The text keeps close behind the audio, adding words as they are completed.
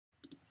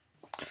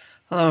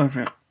Hello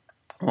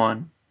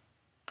everyone.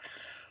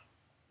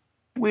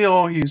 We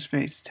all use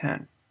base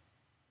 10,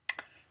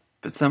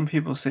 but some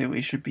people say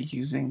we should be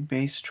using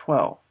base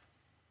 12.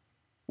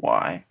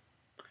 Why?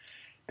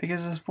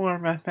 Because it's more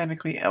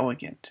mathematically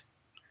elegant.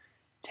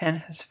 10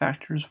 has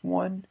factors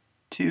 1,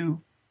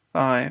 2,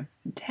 5,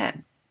 and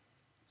 10.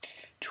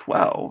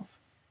 12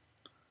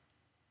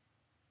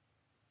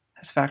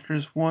 has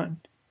factors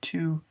 1,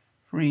 2,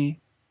 3,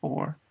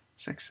 4,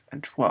 6,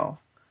 and 12.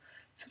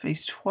 So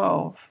base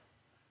 12,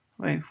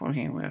 we're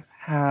working with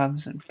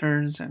halves and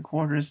thirds and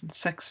quarters and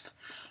sixths,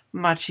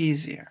 much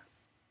easier.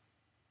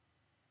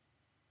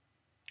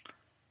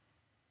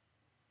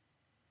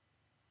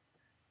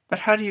 But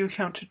how do you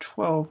count to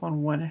 12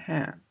 on one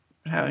hand?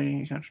 How do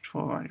you count to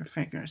 12 on your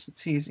fingers?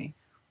 It's easy.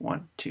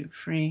 1, 2,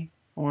 3,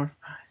 4,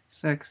 5,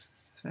 6,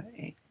 7,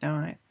 8,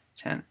 9,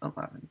 10,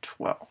 11,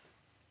 12.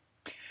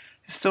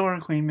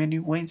 Historically, many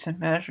weights and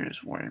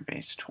measures were in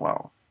base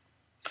 12.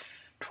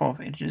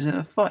 12 inches in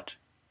a foot.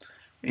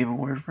 We have a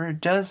word for a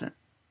dozen.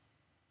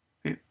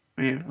 We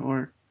have a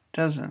word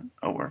dozen,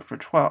 a word for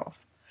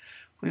 12.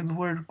 We have the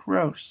word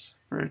gross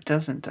for a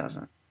dozen.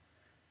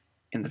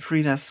 In the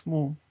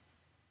pre-decimal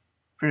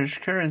British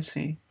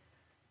currency,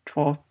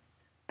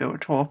 there were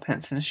 12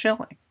 pence in a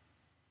shilling.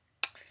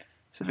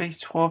 So base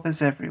 12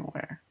 is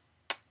everywhere.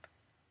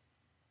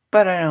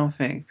 But I don't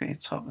think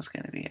base 12 is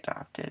going to be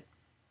adopted.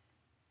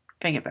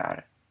 Think about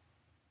it.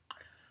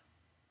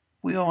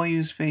 We all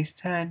use base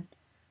 10.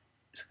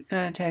 It's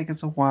going to take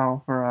us a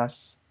while for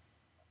us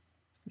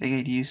to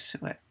get used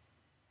to it.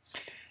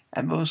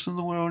 And most of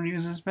the world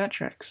uses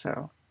metric,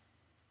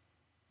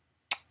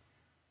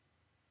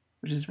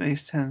 which is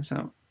base 10,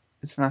 so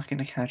it's not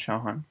going to catch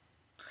on.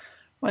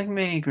 Like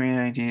many great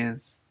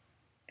ideas,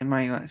 it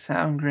might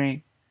sound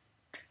great,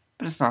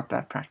 but it's not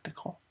that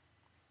practical.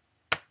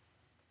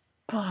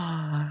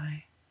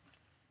 Bye.